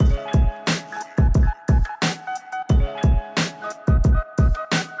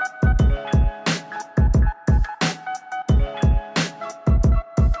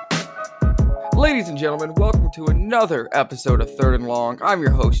gentlemen, welcome to another episode of Third and Long. I'm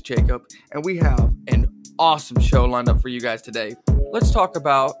your host, Jacob, and we have an awesome show lined up for you guys today. Let's talk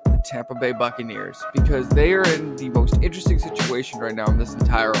about the Tampa Bay Buccaneers, because they are in the most interesting situation right now in this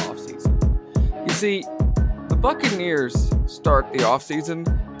entire offseason. You see, the Buccaneers start the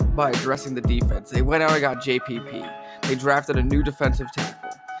offseason by addressing the defense. They went out and got JPP. They drafted a new defensive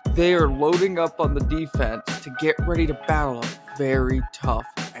tackle. They are loading up on the defense to get ready to battle a very tough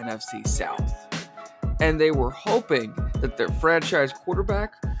NFC South. And they were hoping that their franchise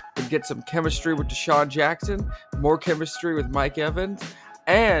quarterback would get some chemistry with Deshaun Jackson, more chemistry with Mike Evans,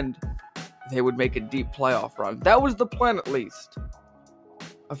 and they would make a deep playoff run. That was the plan, at least.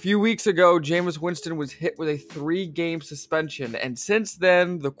 A few weeks ago, Jameis Winston was hit with a 3-game suspension, and since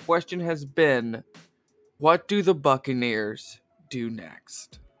then, the question has been, what do the Buccaneers do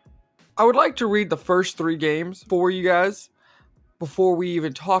next? I would like to read the first 3 games for you guys before we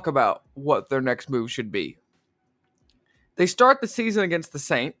even talk about what their next move should be. They start the season against the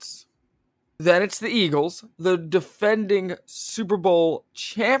Saints. Then it's the Eagles, the defending Super Bowl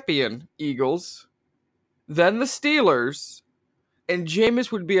champion Eagles. Then the Steelers. And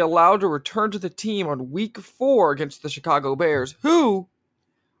Jameis would be allowed to return to the team on week 4 against the Chicago Bears, who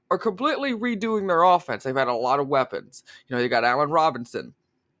are completely redoing their offense. They've had a lot of weapons. You got Allen Robinson.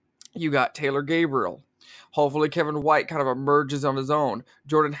 You got Taylor Gabriel. Hopefully Kevin White kind of emerges on his own.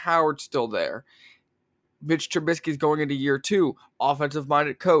 Jordan Howard's still there. Mitch Trubisky's going into year 2.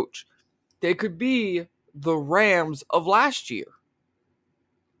 Offensive-minded coach. They could be the Rams of last year.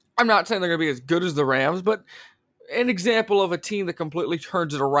 I'm not saying they're going to be as good as the Rams, but an example of a team that completely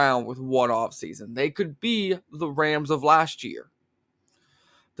turns it around with one offseason. They could be the Rams of last year.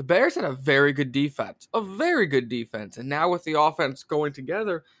 The Bears had a very good defense. And now with the offense going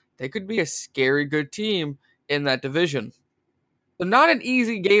together, they could be a scary good team in that division. So not an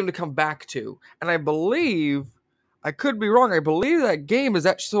easy game to come back to. And I believe, I could be wrong, I believe that game is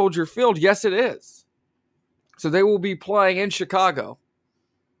at Soldier Field. Yes, it is. So they will be playing in Chicago.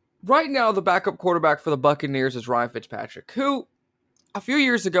 Right now, the backup quarterback for the Buccaneers is Ryan Fitzpatrick, who a few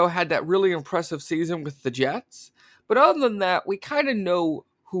years ago had that really impressive season with the Jets. But other than that, we kind of know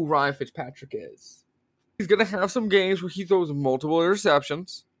who Ryan Fitzpatrick is. He's going to have some games where he throws multiple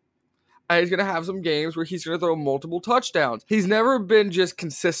interceptions. And he's going to have some games where he's going to throw multiple touchdowns. He's never been just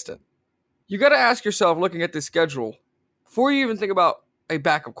consistent. You got to ask yourself, looking at this schedule, before you even think about a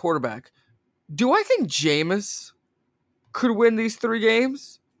backup quarterback, do I think Jameis could win these 3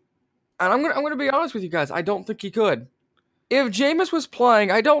 games? And I'm going to be honest with you guys, I don't think he could. If Jameis was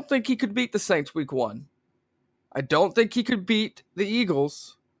playing, I don't think he could beat the Saints week 1. I don't think he could beat the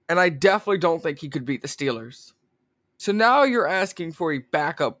Eagles. And I definitely don't think he could beat the Steelers. So now you're asking for a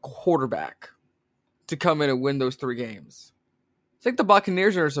backup quarterback to come in and win those 3 games. I think the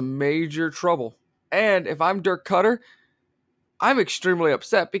Buccaneers are in some major trouble. And if I'm Dirk Cutter, I'm extremely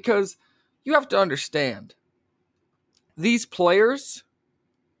upset because you have to understand, these players,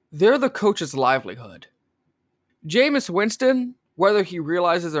 they're the coach's livelihood. Jameis Winston, whether he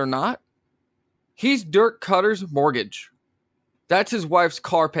realizes or not, he's Dirk Cutter's mortgage. That's his wife's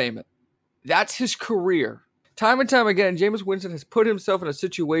car payment. That's his career. Time and time again, Jameis Winston has put himself in a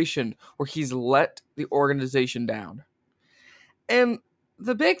situation where he's let the organization down. And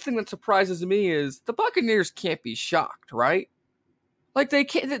the big thing that surprises me is the Buccaneers can't be shocked, right? Like, they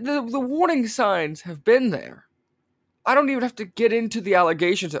can't. The warning signs have been there. I don't even have to get into the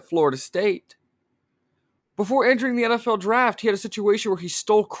allegations at Florida State. Before entering the NFL draft, he had a situation where he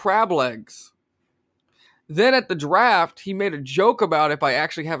stole crab legs. Then at the draft, he made a joke about it by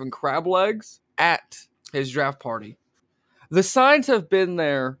actually having crab legs at his draft party. The signs have been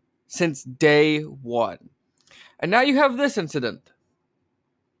there since day 1. And now you have this incident.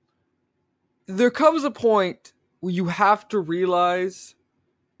 There comes a point where you have to realize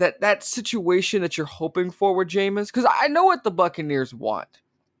that situation that you're hoping for with Jameis, because I know what the Buccaneers want.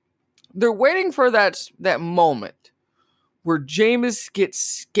 They're waiting for that moment where Jameis gets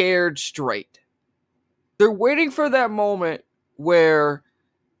scared straight. They're waiting for that moment where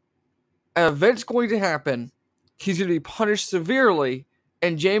an event's going to happen, he's going to be punished severely,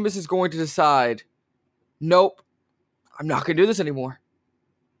 and Jameis is going to decide, nope, I'm not going to do this anymore.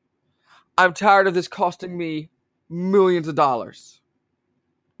 I'm tired of this costing me millions of dollars.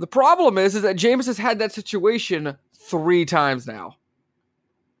 The problem is that Jameis has had that situation 3 times now.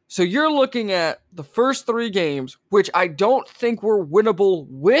 So you're looking at the first 3 games, which I don't think were winnable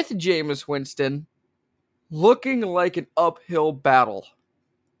with Jameis Winston, looking like an uphill battle.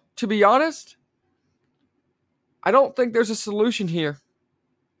 To be honest, I don't think there's a solution here.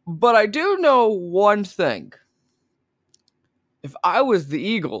 But I do know one thing. If I was the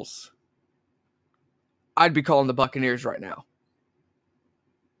Eagles, I'd be calling the Buccaneers right now.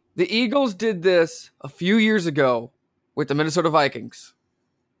 The Eagles did this a few years ago with the Minnesota Vikings.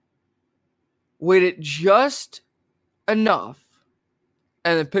 Waited just enough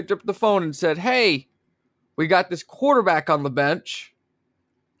and then picked up the phone and said, hey, we got this quarterback on the bench.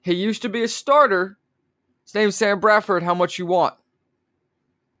 He used to be a starter. His name's Sam Bradford. How much you want?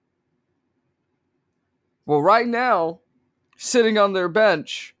 Well, right now, sitting on their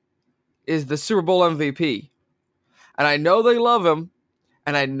bench is the Super Bowl MVP. And I know they love him.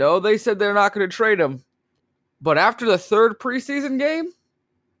 And I know they said they're not going to trade him. But after the third preseason game,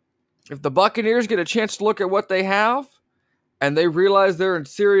 if the Buccaneers get a chance to look at what they have and they realize they're in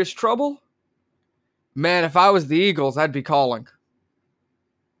serious trouble, man, if I was the Eagles, I'd be calling.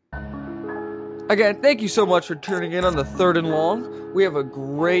 Again, thank you so much for tuning in on the Third and Long. We have a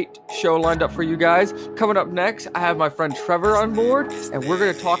great show lined up for you guys. Coming up next, I have my friend Trevor on board, and we're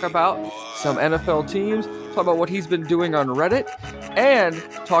going to talk about some NFL teams, talk about what he's been doing on Reddit, and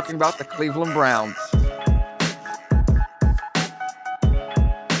talking about the Cleveland Browns.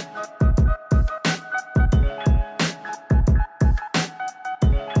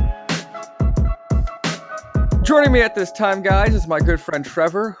 Joining me at this time, guys, is my good friend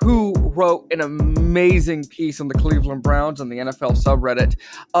Trevor, who wrote an amazing piece on the Cleveland Browns on the NFL subreddit.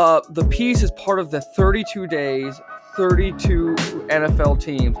 The piece is part of the 32 days, 32 NFL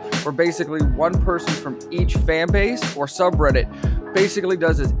teams, where basically one person from each fan base or subreddit basically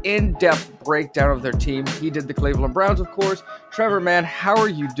does this in-depth breakdown of their team. He did the Cleveland Browns, of course. Trevor, man, how are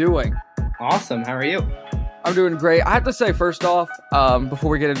you doing? Awesome. How are you? I'm doing great. I have to say, first off, before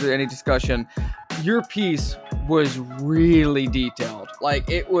we get into any discussion, your piece was really detailed. Like,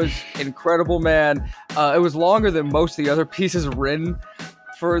 it was incredible, man. It was longer than most of the other pieces written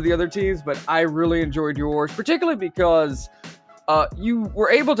for the other teams, but I really enjoyed yours, particularly because you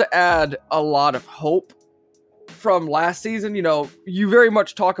were able to add a lot of hope from last season. You know, you very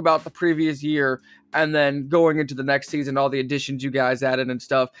much talk about the previous year and then going into the next season, all the additions you guys added and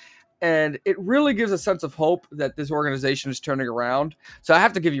stuff. And it really gives a sense of hope that this organization is turning around. So I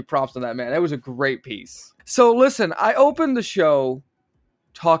have to give you props on that, man. That was a great piece. So listen, I opened the show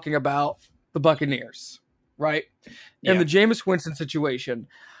talking about the Buccaneers, right? Yeah. And the Jameis Winston situation.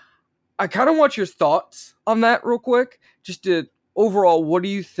 I kind of want your thoughts on that real quick. Just to overall, what do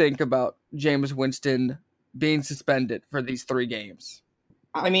you think about Jameis Winston being suspended for these 3 games?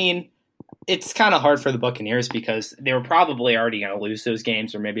 I mean, it's kind of hard for the Buccaneers because they were probably already going to lose those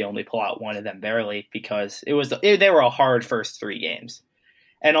games or maybe only pull out one of them barely because they were a hard first 3 games.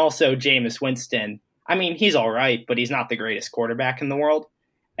 And also Jameis Winston, I mean, he's all right, but he's not the greatest quarterback in the world.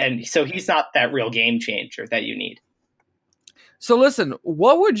 And so he's not that real game changer that you need. So listen,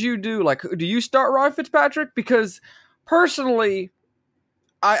 what would you do? Like, do you start Ryan Fitzpatrick? Because personally,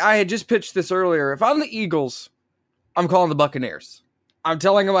 I had just pitched this earlier. If I'm the Eagles, I'm calling the Buccaneers. I'm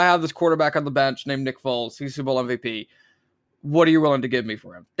telling him I have this quarterback on the bench named Nick Foles. He's Super Bowl MVP. What are you willing to give me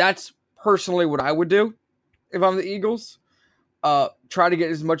for him? That's personally what I would do if I'm the Eagles. Try to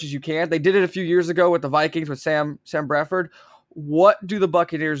get as much as you can. They did it a few years ago with the Vikings with Sam Bradford. What do the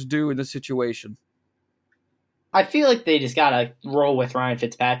Buccaneers do in this situation? I feel like they just got to roll with Ryan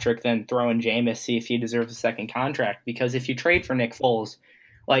Fitzpatrick, then throw in Jameis, see if he deserves a second contract. Because if you trade for Nick Foles,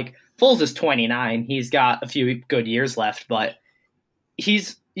 like Foles is 29. He's got a few good years left, but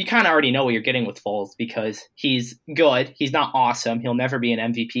you kind of already know what you're getting with Foles because he's good. He's not awesome. He'll never be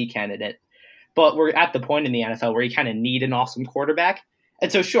an MVP candidate. But we're at the point in the NFL where you kind of need an awesome quarterback.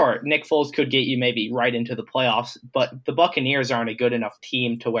 And so, sure, Nick Foles could get you maybe right into the playoffs, but the Buccaneers aren't a good enough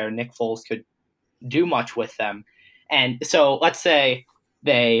team to where Nick Foles could do much with them. And so let's say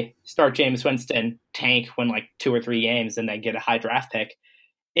they start Jameis Winston, tank, win like 2 or 3 games, and then get a high draft pick.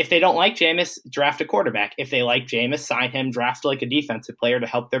 If they don't like Jameis, draft a quarterback. If they like Jameis, sign him, draft like a defensive player to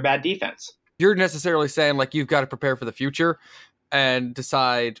help their bad defense. You're necessarily saying like you've got to prepare for the future and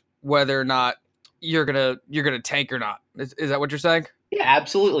decide whether or not you're gonna tank or not. Is that what you're saying? Yeah,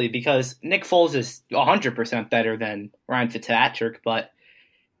 absolutely. Because Nick Foles is 100% better than Ryan Fitzpatrick, but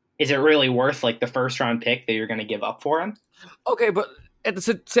is it really worth like the first round pick that you're going to give up for him? Okay, but at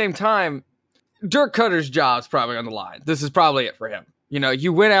the same time, Dirk Cutter's job's probably on the line. This is probably it for him. You know,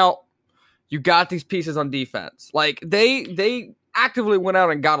 you went out, you got these pieces on defense. Like they actively went out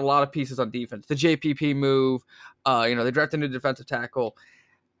and got a lot of pieces on defense. The JPP move, they drafted a new defensive tackle.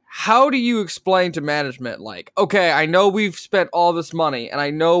 How do you explain to management, like, okay, I know we've spent all this money and I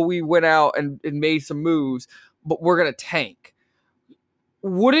know we went out and made some moves, but we're going to tank.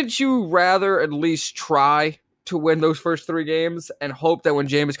 Wouldn't you rather at least try to win those first 3 games and hope that when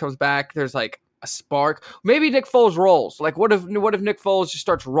Jameis comes back, there's like a spark? Maybe Nick Foles rolls. Like, what if Nick Foles just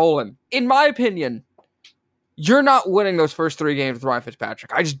starts rolling? In my opinion, You're not winning those first 3 games with Ryan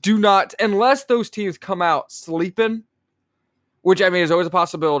Fitzpatrick. I just do not, unless those teams come out sleeping, which I mean is always a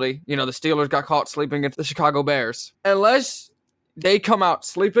possibility. The Steelers got caught sleeping against the Chicago Bears. Unless they come out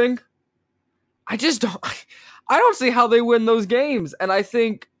sleeping, I don't see how they win those games. And I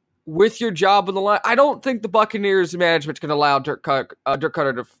think with your job on the line, I don't think the Buccaneers management's going to allow Dirk Cutter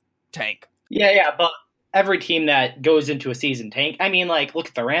to tank. Yeah, but every team that goes into a season tank, I mean, like, look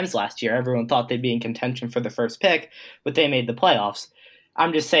at the Rams last year. Everyone thought they'd be in contention for the first pick, but they made the playoffs.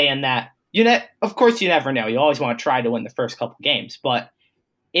 I'm just saying that, of course you never know. You always want to try to win the first couple games, but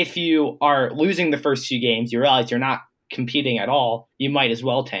if you are losing the first few games, you realize you're not competing at all, you might as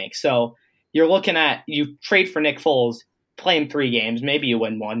well tank. So you're looking at, you trade for Nick Foles, play him 3 games, maybe you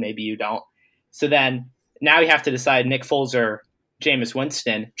win 1, maybe you don't. So then now you have to decide Nick Foles or Jameis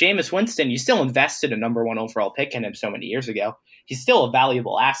Winston. Jameis Winston, you still invested a number 1 overall pick in him so many years ago. He's still a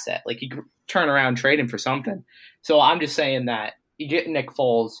valuable asset. Like, you could turn around and trade him for something. So I'm just saying that you get Nick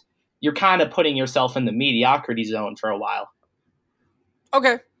Foles, you're kind of putting yourself in the mediocrity zone for a while.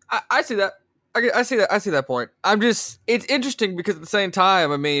 Okay, I see that. I see that point. It's interesting because at the same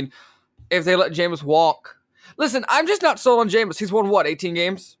time, I mean, if they let Jameis walk, listen, I'm just not sold on Jameis. He's won 18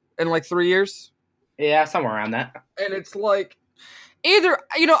 games in like 3 years? Yeah, somewhere around that. And it's like, either,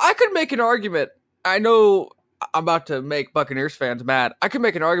 I could make an argument. I know I'm about to make Buccaneers fans mad. I could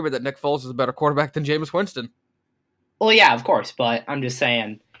make an argument that Nick Foles is a better quarterback than Jameis Winston. Well, yeah, of course, but I'm just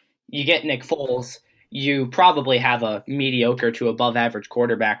saying, you get Nick Foles, you probably have a mediocre to above average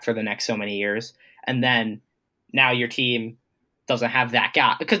quarterback for the next so many years, and then now your team doesn't have that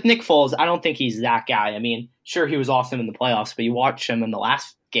guy. Because Nick Foles, I don't think he's that guy. I mean, sure, he was awesome in the playoffs, but you watch him in the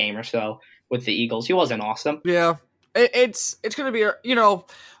last game or so with the Eagles, he wasn't awesome. Yeah. It's going to be,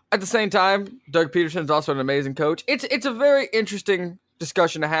 at the same time, Doug Peterson's also an amazing coach. It's a very interesting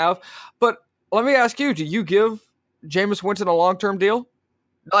discussion to have. But let me ask you, do you give Jameis Winston a long-term deal?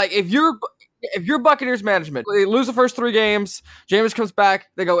 Like, if you're Buccaneers management, they lose the first 3 games, Jameis comes back,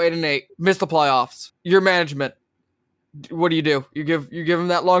 they go 8-8, miss the playoffs. Your management, what do? You give him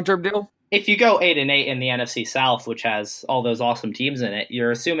that long-term deal? If you go 8-8 in the NFC South, which has all those awesome teams in it,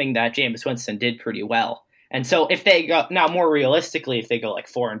 you're assuming that Jameis Winston did pretty well. And so if they go, now more realistically, if they go like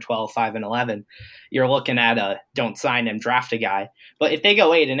 4-12, 5-11, you're looking at a don't sign him, draft a guy. But if they go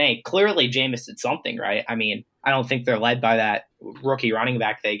 8-8, clearly Jameis did something right. I mean, I don't think they're led by that rookie running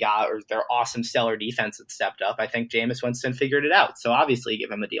back they got or their awesome stellar defense that stepped up. I think Jameis Winston figured it out. So obviously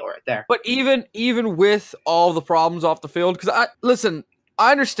give him a deal right there. But even with all the problems off the field, because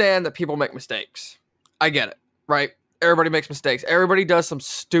I understand that people make mistakes. I get it, right? Everybody makes mistakes. Everybody does some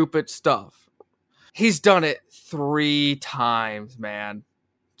stupid stuff. He's done it 3 times, man.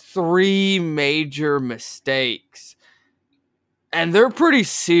 3 major mistakes. And they're pretty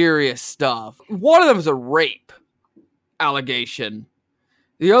serious stuff. One of them is a rape allegation.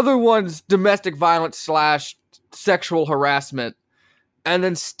 The other one's domestic violence / sexual harassment. And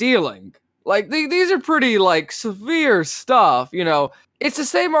then stealing. Like, these are pretty, like, severe stuff, It's the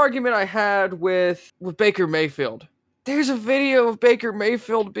same argument I had with Baker Mayfield. There's a video of Baker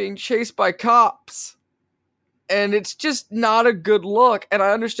Mayfield being chased by cops. And it's just not a good look. And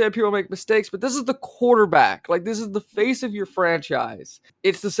I understand people make mistakes, but this is the quarterback. Like, this is the face of your franchise.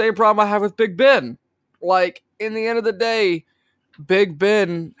 It's the same problem I have with Big Ben. Like, in the end of the day, Big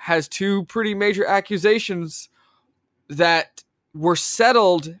Ben has 2 pretty major accusations that were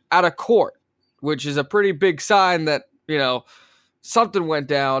settled out of court, which is a pretty big sign that, something went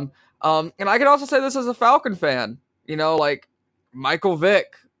down. And I can also say this as a Falcon fan. Like Michael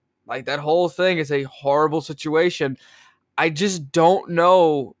Vick, like that whole thing is a horrible situation. I just don't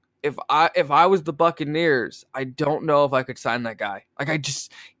know if I was the Buccaneers, I don't know if I could sign that guy. Like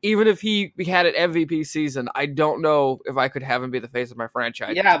even if he had an MVP season, I don't know if I could have him be the face of my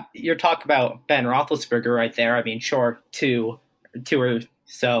franchise. Yeah, you're talking about Ben Roethlisberger right there. I mean, sure, two or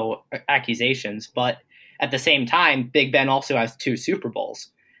so accusations, but at the same time, Big Ben also has 2 Super Bowls.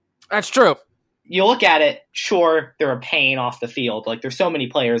 That's true. You look at it, sure, they're a pain off the field. Like, there's so many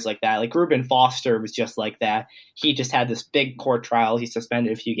players like that. Like, Reuben Foster was just like that. He just had this big court trial. He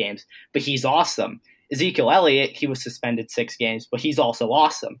suspended a few games, but he's awesome. Ezekiel Elliott, he was suspended 6 games, but he's also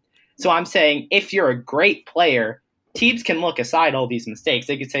awesome. So I'm saying, if you're a great player, teams can look aside all these mistakes.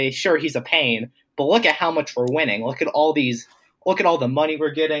 They could say, sure, he's a pain, but look at how much we're winning. Look at all the money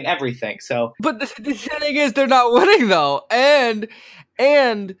we're getting, everything. So, but the thing is, they're not winning though, and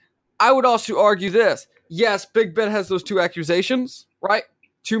I would also argue this. Yes, Big Ben has those 2 accusations, right?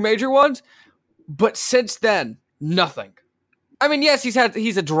 2 major ones, but since then, nothing. I mean, yes, he's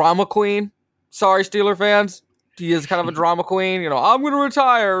a drama queen. Sorry, Steeler fans. He is kind of a drama queen. I'm going to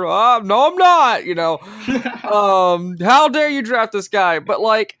retire. No, I'm not. How dare you draft this guy? But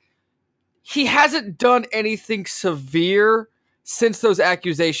like, he hasn't done anything severe since those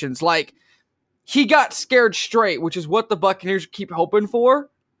accusations. Like, he got scared straight, which is what the Buccaneers keep hoping for.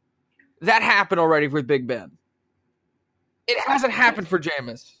 That happened already with Big Ben. It hasn't happened for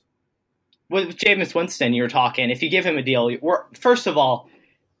Jameis. With Jameis Winston, you're talking, if you give him a deal, first of all,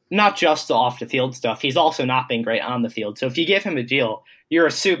 not just the off-the-field stuff, he's also not been great on the field. So if you give him a deal, you're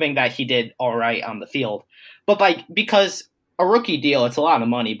assuming that he did all right on the field. But because a rookie deal, it's a lot of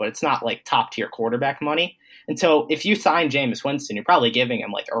money, but it's not like top-tier quarterback money. And so if you sign Jameis Winston, you're probably giving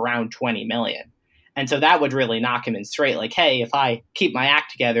him like around $20 million. And so that would really knock him in straight. Like, hey, if I keep my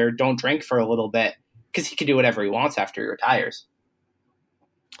act together, don't drink for a little bit, because he can do whatever he wants after he retires.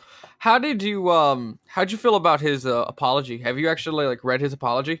 How'd you feel about his apology? Have you actually read his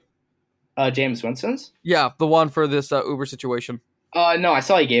apology? Jameis Winston's? Yeah, the one for this Uber situation. No, I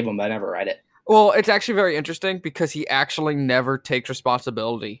saw he gave him, but I never read it. Well, it's actually very interesting because he actually never takes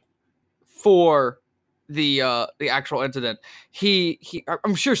responsibility for the actual incident.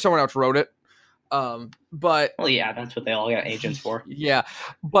 I'm sure someone else wrote it. But well, yeah, that's what they all got agents for. Yeah,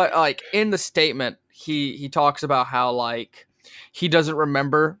 but in the statement, he talks about how he doesn't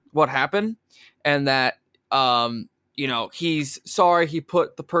remember what happened, and that he's sorry he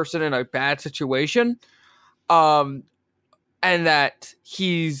put the person in a bad situation, and that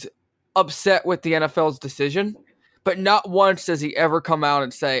he's upset with the NFL's decision, but not once does he ever come out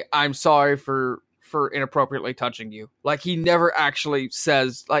and say, "I'm sorry for inappropriately touching you." He never actually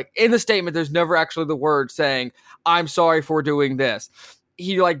says, in the statement, there's never actually the word saying, "I'm sorry for doing this."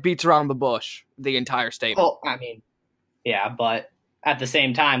 He beats around the bush the entire statement. Well, I mean, yeah, but at the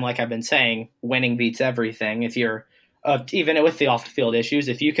same time, like I've been saying, winning beats everything. If you're, even with the off-the-field issues,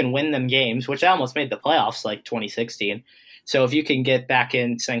 if you can win them games, which almost made the playoffs 2016, so if you can get back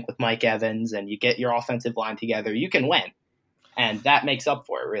in sync with Mike Evans and you get your offensive line together, you can win. And that makes up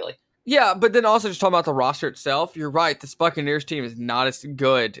for it, really. Yeah, but then also just talking about the roster itself, you're right. This Buccaneers team is not as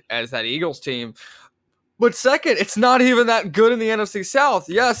good as that Eagles team. But second, it's not even that good in the NFC South.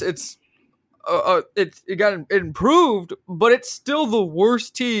 Yes, it got improved, but it's still the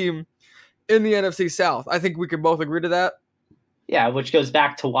worst team in the NFC South. I think we can both agree to that. Yeah, which goes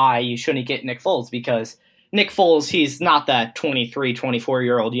back to why you shouldn't get Nick Foles, because Nick Foles, he's not that 23,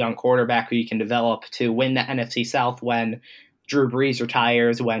 24-year-old young quarterback who you can develop to win the NFC South when Drew Brees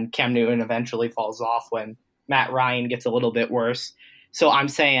retires, when Cam Newton eventually falls off, when Matt Ryan gets a little bit worse. So I'm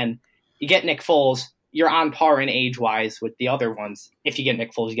saying you get Nick Foles, you're on par in age-wise with the other ones. If you get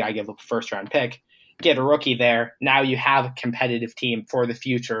Nick Foles, you got to give up a first-round pick. Get a rookie there. Now you have a competitive team for the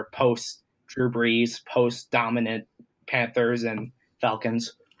future, post-Drew Brees, post-dominant Panthers and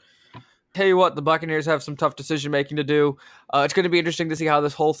Falcons. Tell you what, the Buccaneers have some tough decision-making to do. It's going to be interesting to see how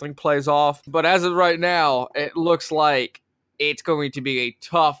this whole thing plays off. But as of right now, it looks like it's going to be a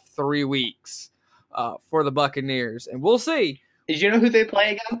tough 3 weeks for the Buccaneers, and we'll see. Did you know who they play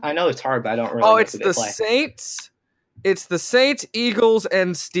again? I know it's hard, but I don't really know who they play. Saints. It's the Saints, Eagles,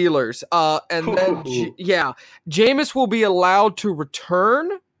 and Steelers. And then, Jameis will be allowed to return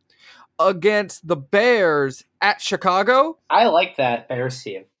against the Bears at Chicago. I like that Bears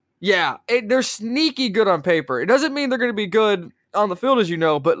team. Yeah, they're sneaky good on paper. It doesn't mean they're going to be good on the field, as you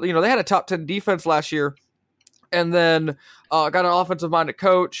know, but they had a top 10 defense last year. And then got an offensive-minded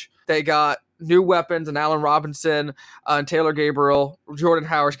coach. They got new weapons and Allen Robinson and Taylor Gabriel. Jordan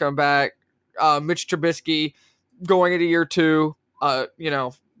Howard's coming back. Mitch Trubisky going into year 2. They're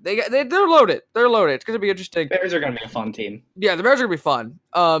loaded. They're loaded. It's going to be interesting. Bears are going to be a fun team. Yeah, the Bears are going to be fun.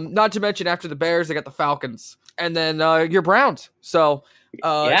 Not to mention after the Bears, they got the Falcons. And then your Browns. So,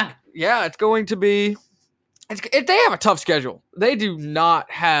 it's going to be... They have a tough schedule. They do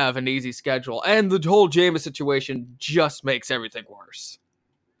not have an easy schedule. And the whole Jameis situation just makes everything worse.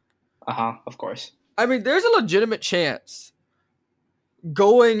 Of course. I mean, there's a legitimate chance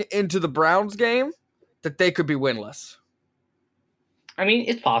going into the Browns game that they could be winless. I mean,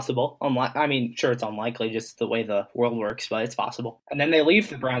 it's possible. Sure, it's unlikely just the way the world works, but it's possible. And then they leave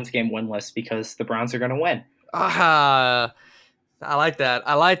the Browns game winless because the Browns are going to win. I like that.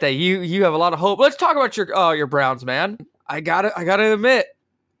 You have a lot of hope. Let's talk about your Browns, man. I gotta admit,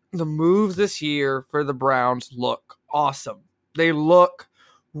 the moves this year for the Browns look awesome. They look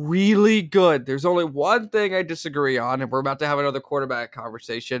really good. There's only one thing I disagree on, and we're about to have another quarterback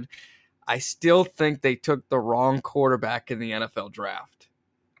conversation. I still think they took the wrong quarterback in the NFL draft.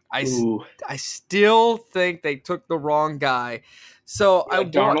 I still think they took the wrong guy. So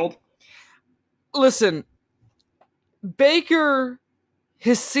Darnold? Listen, Baker,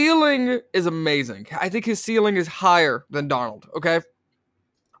 his ceiling is amazing. I think his ceiling is higher than Darnold, okay?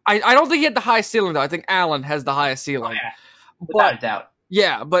 I don't think he had the highest ceiling, though. I think Allen has the highest ceiling. Oh, yeah. Without a doubt.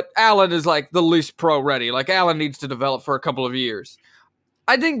 Yeah, but Allen is like the least pro ready. Like, Allen needs to develop for a couple of years.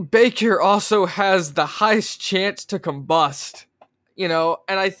 I think Baker also has the highest chance to combust, and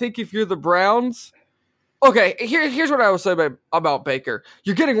I think if you're the Browns, okay, here's what I will say about Baker.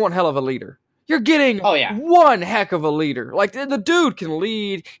 You're getting one hell of a leader. You're getting one heck of a leader. Like, the dude can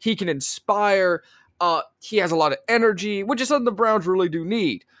lead. He can inspire. He has a lot of energy, which is something the Browns really do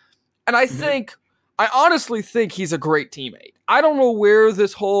need. And I honestly think he's a great teammate. I don't know where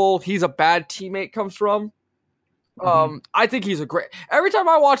this whole he's a bad teammate comes from. I think he's a great. Every time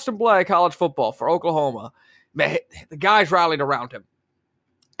I watched him play college football for Oklahoma, man, the guys rallied around him.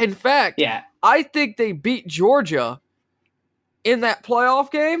 In fact, I think they beat Georgia in that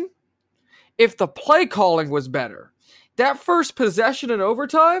playoff game if the play calling was better. That first possession in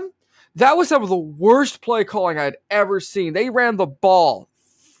overtime, that was some of the worst play calling I'd ever seen. They ran the ball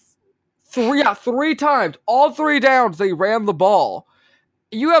three times. All 3 downs, they ran the ball.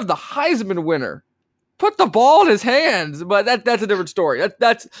 You have the Heisman winner. Put the ball in his hands. But that's a different story.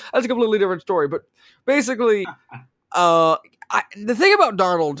 That's a completely different story. But basically, the thing about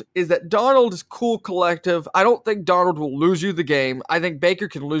Darnold is that Darnold is cool, collective. I don't think Darnold will lose you the game. I think Baker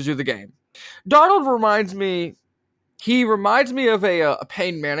can lose you the game. Darnold reminds me of a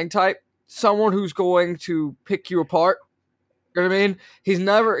Peyton Manning type, someone who's going to pick you apart. You know what I mean? He's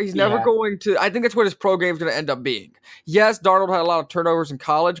never going to. I think that's what his pro game is going to end up being. Yes, Darnold had a lot of turnovers in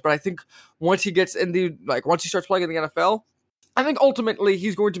college, but I think once he gets once he starts playing in the NFL, I think ultimately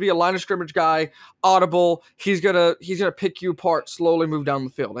he's going to be a line of scrimmage guy, audible. He's gonna pick you apart, slowly move down the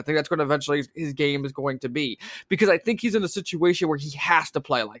field. I think that's going to eventually his game is going to be, because I think he's in a situation where he has to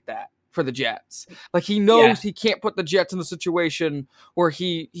play like that for the Jets. Like, he knows he can't put the Jets in the situation where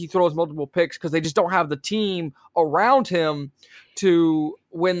he throws multiple picks because they just don't have the team around him to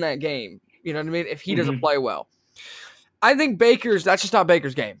win that game. You know what I mean? If he doesn't play well. I think that's just not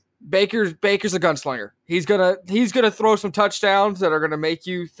Baker's game. Baker's a gunslinger. He's gonna throw some touchdowns that are gonna make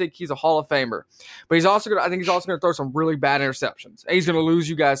you think he's a Hall of Famer. But he's also gonna throw some really bad interceptions. And he's gonna lose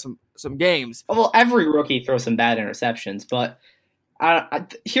you guys some games. Well, every rookie throws some bad interceptions, but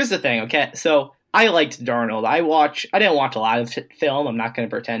here's the thing, okay? So I liked Darnold. I didn't watch a lot of film. I'm not going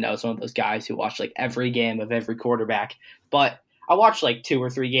to pretend I was one of those guys who watched like every game of every quarterback. But I watched like 2 or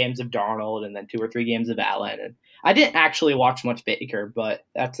 3 games of Darnold and then 2 or 3 games of Allen. And I didn't actually watch much Baker, but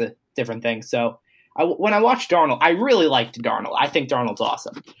that's a different thing. So when I watched Darnold, I really liked Darnold. I think Darnold's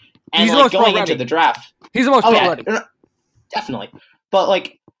awesome. And he's going into the draft, he's the most ready. Definitely. But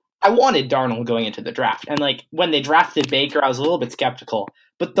I wanted Darnold going into the draft. And when they drafted Baker, I was a little bit skeptical.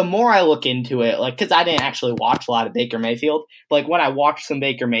 But the more I look into it, because I didn't actually watch a lot of Baker Mayfield, but when I watched some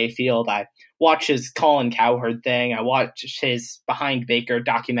Baker Mayfield, I watched his Colin Cowherd thing, I watched his Behind Baker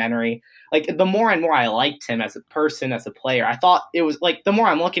documentary. The more and more I liked him as a person, as a player, I thought it was the more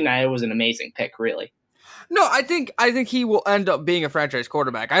I'm looking at it, was an amazing pick, really. No, I think he will end up being a franchise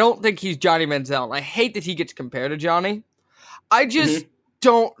quarterback. I don't think he's Johnny Manziel. I hate that he gets compared to Johnny. I just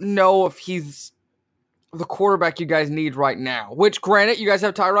don't know if he's the quarterback you guys need right now. Which, granted, you guys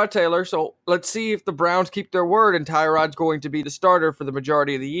have Tyrod Taylor, so let's see if the Browns keep their word and Tyrod's going to be the starter for the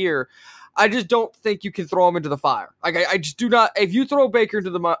majority of the year. I just don't think you can throw him into the fire. I just do not. If you throw Baker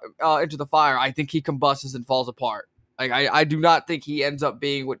into the fire, I think he combusts and falls apart. I do not think he ends up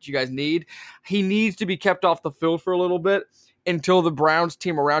being what you guys need. He needs to be kept off the field for a little bit until the Browns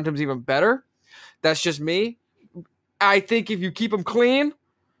team around him is even better. That's just me. I think if you keep him clean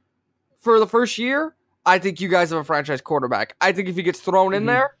for the first year, I think you guys have a franchise quarterback. I think if he gets thrown in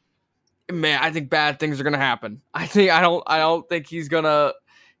there, man, I think bad things are gonna happen. I don't think he's gonna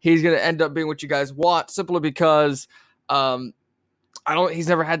end up being what you guys want, simply because he's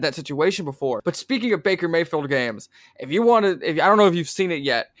never had that situation before. But speaking of Baker Mayfield games, I don't know if you've seen it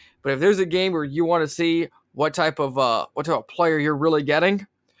yet, but if there's a game where you want to see what type of player you're really getting,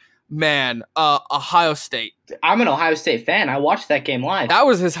 man, Ohio State. I'm an Ohio State fan. I watched that game live. That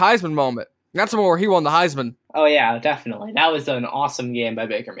was his Heisman moment. That's the one where he won the Heisman. Oh yeah, definitely. That was an awesome game by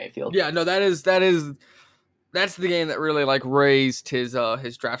Baker Mayfield. Yeah, no, that's the game that really raised his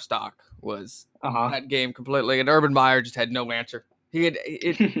draft stock, was that game completely. And Urban Meyer just had no answer. He had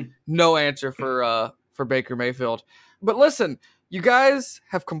no answer for Baker Mayfield. But listen, you guys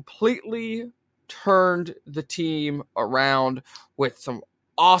have completely turned the team around with some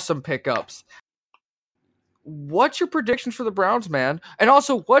awesome pickups. What's your predictions for the Browns, man? And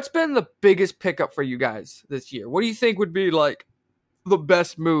also, what's been the biggest pickup for you guys this year? What do you think would be the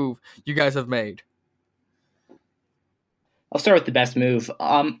best move you guys have made? I'll start with the best move.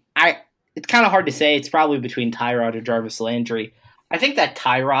 It's kind of hard to say. It's probably between Tyrod or Jarvis Landry. I think that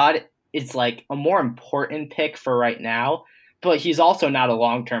Tyrod is like a more important pick for right now, but he's also not a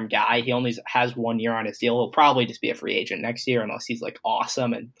long-term guy. He only has 1 year on his deal. He'll probably just be a free agent next year unless he's like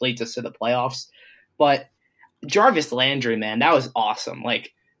awesome and leads us to the playoffs. But Jarvis Landry, man, that was awesome.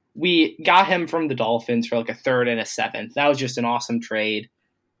 Like, we got him from the Dolphins for like a third and a seventh. That was just an awesome trade.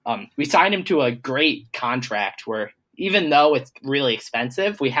 We signed him to a great contract where even though it's really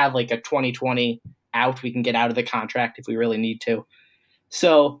expensive, we have like a 2020 out. We can get out of the contract if we really need to.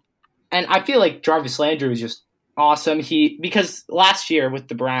 So, and I feel like Jarvis Landry was just awesome. Because last year with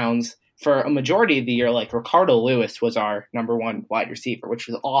the Browns, for a majority of the year, like Ricardo Lewis was our number one wide receiver, which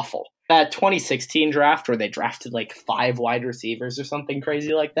was awful. That 2016 draft where they drafted like 5 wide receivers or something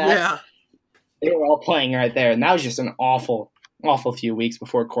crazy like that. Yeah. They were all playing right there. And that was just an awful few weeks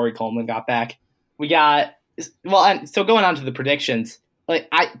before Corey Coleman got back. So going on to the predictions, a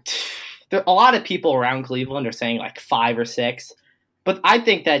lot of people around Cleveland are saying like 5 or 6, but I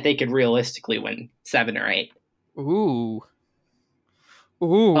think that they could realistically win 7 or 8. Ooh.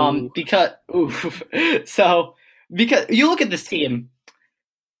 Because you look at this team,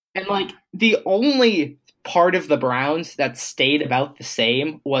 and like the only part of the Browns that stayed about the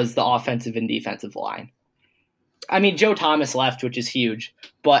same was the offensive and defensive line. I mean, Joe Thomas left, which is huge,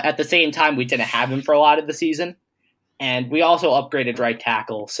 but at the same time, we didn't have him for a lot of the season, and we also upgraded right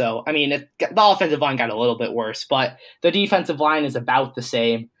tackle. So, I mean, the offensive line got a little bit worse, but the defensive line is about the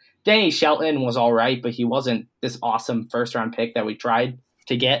same. Danny Shelton was all right, but he wasn't this awesome first-round pick that we tried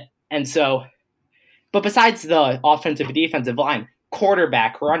to get. And so, but besides the offensive and defensive line,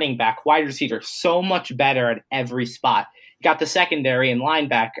 quarterback, running back, wide receiver, so much better at every spot. Got the secondary and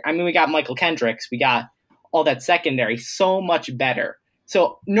linebacker. I mean, we got Michael Kendricks. We got all that secondary, so much better.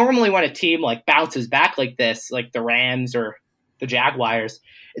 So normally when a team like bounces back like this, like the Rams or the Jaguars,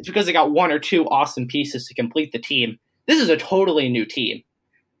 it's because they got 1 or 2 awesome pieces to complete the team. This is a totally new team.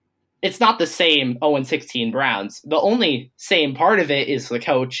 It's not the same 0-16 Browns. The only same part of it is the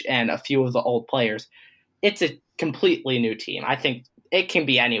coach and a few of the old players. It's a completely new team. I think it can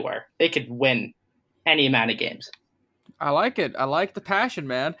be anywhere. They could win any amount of games. I like it. I like the passion,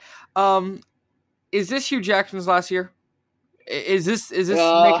 man. Is this Hugh Jackson's last year? Is this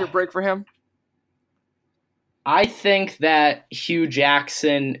make or break for him? I think that Hugh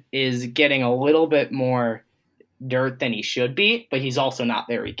Jackson is getting a little bit more dirt than he should be, but he's also not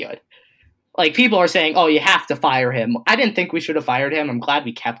very good. Like, people are saying, oh, you have to fire him. I didn't think we should have fired him. I'm glad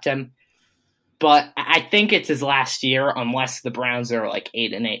we kept him. But I think it's his last year unless the Browns are like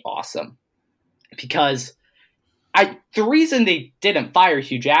 8-8 awesome. Because the reason they didn't fire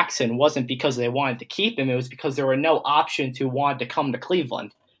Hugh Jackson wasn't because they wanted to keep him. It was because there were no options who wanted to come to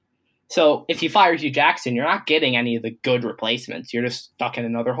Cleveland. So if you fire Hugh Jackson, you're not getting any of the good replacements. You're just stuck in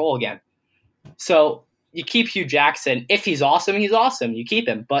another hole again. So you keep Hugh Jackson. If he's awesome, he's awesome. You keep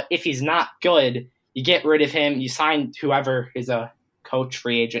him. But if he's not good, you get rid of him. You sign whoever is a coach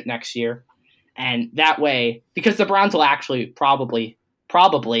free agent next year. And that way, because the Browns will actually probably,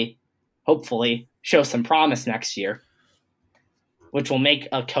 hopefully, show some promise next year, which will make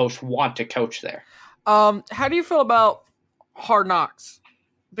a coach want to coach there. How do you feel about Hard Knocks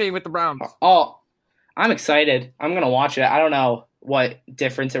being with the Browns? Oh, I'm excited. I'm going to watch it. I don't know what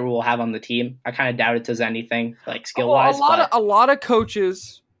difference it will have on the team. I kind of doubt it does anything, like skill-wise. A lot of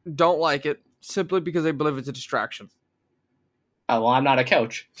coaches don't like it simply because they believe it's a distraction. Oh, well, I'm not a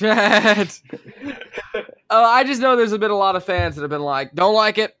coach. I just know there's a lot of fans that have been like, don't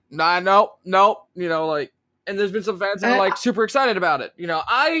like it. Nah, nope. You know, like, and there's been some fans that are like super excited about it. You know,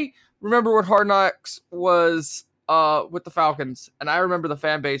 I remember when Hard Knocks was with the Falcons, and I remember the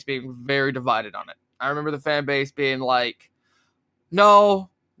fan base being very divided on it. I remember the fan base being like, no,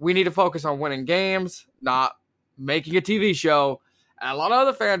 we need to focus on winning games, not making a TV show. And a lot of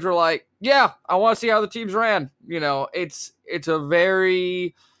other fans were like, yeah, I want to see how the teams ran. You know, it's a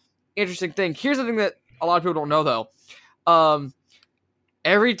very interesting thing. Here's the thing that a lot of people don't know, though.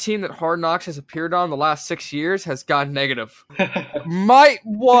 Every team that Hard Knocks has appeared on the last 6 years has gone negative. Might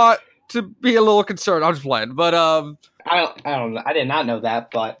want to be a little concerned. I'm just playing, but I don't know. I did not know that,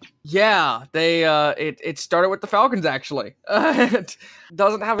 but yeah, they it started with the Falcons actually. It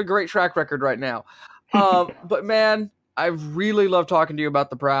doesn't have a great track record right now, but man, I really love talking to you about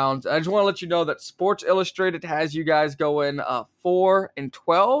the Browns. I just want to let you know that Sports Illustrated has you guys going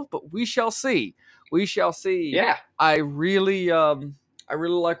 4-12, but we shall see. We shall see. Yeah, I really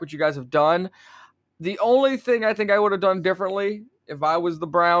like what you guys have done. The only thing I think I would have done differently if I was the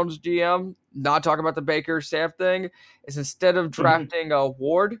Browns GM, not talking about the Baker Sam thing, is instead of drafting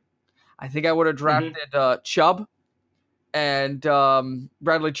Ward, I think I would have drafted Chubb. and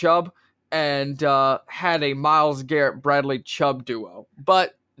Bradley Chubb, and had a Myles Garrett Bradley Chubb duo.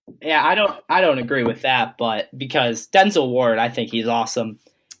 But yeah, I don't agree with that, but because Denzel Ward, I think he's awesome.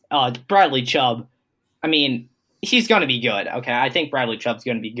 Bradley Chubb, I mean, he's going to be good. Okay, I think Bradley Chubb's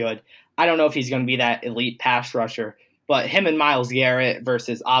going to be good. I don't know if he's going to be that elite pass rusher, but him and Myles Garrett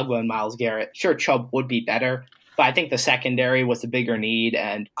versus Agba and Myles Garrett, sure, Chubb would be better, but I think the secondary was the bigger need,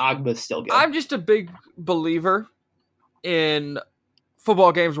 and Agba's still good. I'm just a big believer in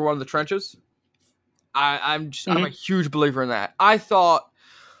football games were won in the trenches. I'm a huge believer in that. I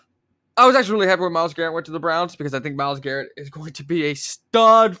was actually really happy when Myles Garrett went to the Browns because I think Myles Garrett is going to be a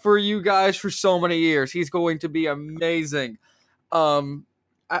stud for you guys for so many years. He's going to be amazing. I'm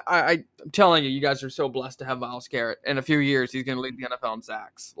telling you, you guys are so blessed to have Myles Garrett. In a few years, he's going to lead the NFL in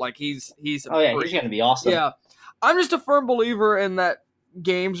sacks. Like he's he's going to be awesome. Yeah, I'm just a firm believer in that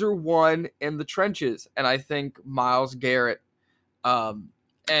games are won in the trenches, and I think Myles Garrett and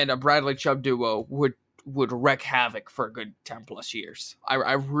a Bradley Chubb duo would wreak havoc for a good 10 plus years.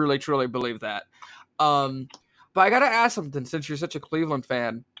 I really truly believe that. But I gotta ask something, since you're such a Cleveland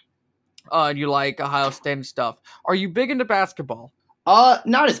fan, and you like Ohio State and stuff. Are you big into basketball?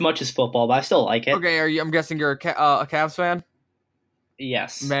 Not as much as football, but I still like it. Okay, I'm guessing you're a Cavs fan?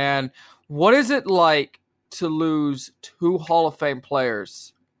 Yes. Man, what is it like to lose 2 Hall of Fame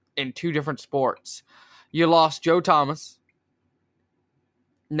players in 2 different sports? You lost Joe Thomas,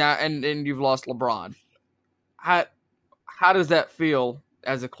 now and you've lost LeBron. How does that feel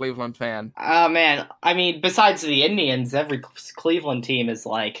as a Cleveland fan? Man, I mean, besides the Indians, every Cleveland team is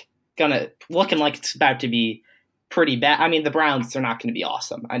looking like it's about to be pretty bad. I mean, the Browns are not going to be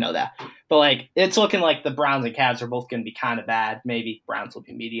awesome. I know that. But it's looking like the Browns and Cavs are both going to be kind of bad. Maybe Browns will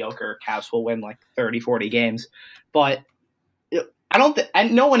be mediocre. Cavs will win 30, 40 games. But I don't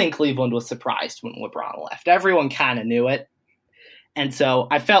and no one in Cleveland was surprised when LeBron left. Everyone kind of knew it. And so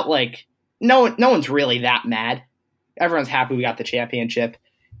I felt like no one's really that mad. Everyone's happy we got the championship.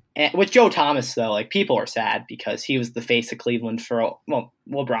 And with Joe Thomas, though, people are sad because he was the face of Cleveland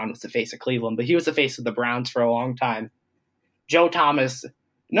LeBron was the face of Cleveland, but he was the face of the Browns for a long time. Joe Thomas,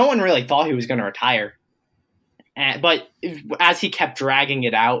 no one really thought he was going to retire. But as he kept dragging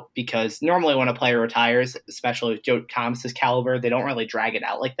it out, because normally when a player retires, especially with Joe Thomas's caliber, they don't really drag it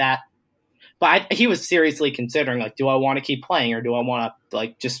out like that. But he was seriously considering, do I want to keep playing or do I want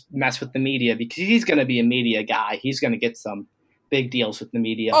to just mess with the media? Because he's going to be a media guy. He's going to get some big deals with the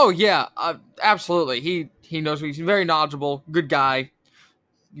media. Oh yeah, absolutely. He knows he's very knowledgeable, good guy.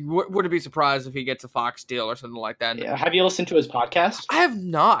 You wouldn't be surprised if he gets a Fox deal or something like that. Yeah. Have you listened to his podcast? I have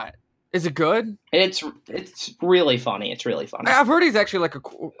not. Is it good? It's really funny. It's really funny. I've heard he's actually a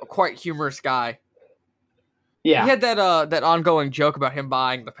quite humorous guy. Yeah, he had that ongoing joke about him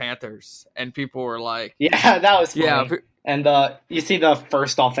buying the Panthers, and people were like, "Yeah, that was funny." Yeah, and you see the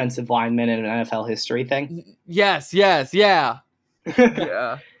first offensive lineman in NFL history thing. Yes, yeah. Yeah.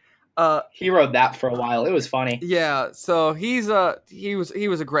 He rode that for a while. It was funny. Yeah, so he was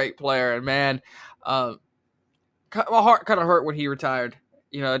a great player, and man, my heart kind of hurt when he retired.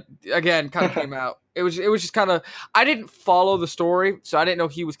 Again, kind of came out. It was just kind of, I didn't follow the story, so I didn't know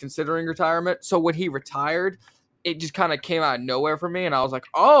he was considering retirement. So when he retired, it just kind of came out of nowhere for me, and I was like,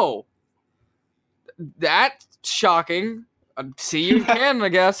 oh, that's shocking. See you again, I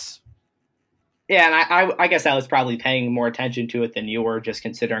guess. Yeah, and I guess I was probably paying more attention to it than you were, just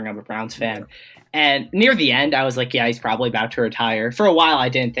considering I'm a Browns fan. And near the end, I was like, yeah, he's probably about to retire. For a while, I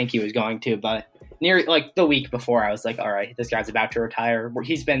didn't think he was going to, but near the week before, I was like, all right, this guy's about to retire.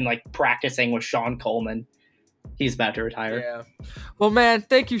 He's been practicing with Sean Coleman. He's about to retire. Yeah. Well, man,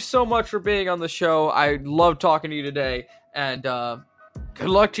 thank you so much for being on the show. I love talking to you today, and good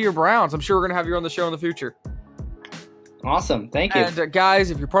luck to your Browns. I'm sure we're going to have you on the show in the future. Awesome. Thank you. And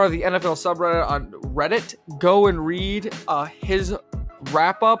guys, if you're part of the NFL subreddit on Reddit, go and read his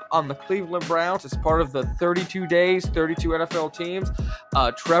wrap-up on the Cleveland Browns. It's part of the 32 days, 32 NFL teams.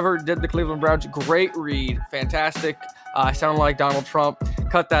 Trevor did the Cleveland Browns. Great read. Fantastic. I sound like Donald Trump.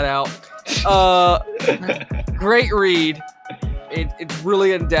 Cut that out. Great read. It's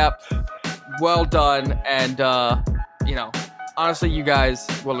really in-depth. Well done. And, honestly, you guys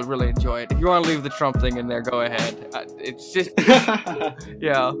will really enjoy it. If you want to leave the Trump thing in there, go ahead. It's just,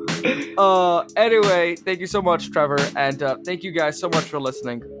 yeah. Anyway, thank you so much, Trevor. And thank you guys so much for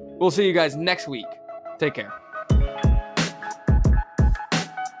listening. We'll see you guys next week. Take care.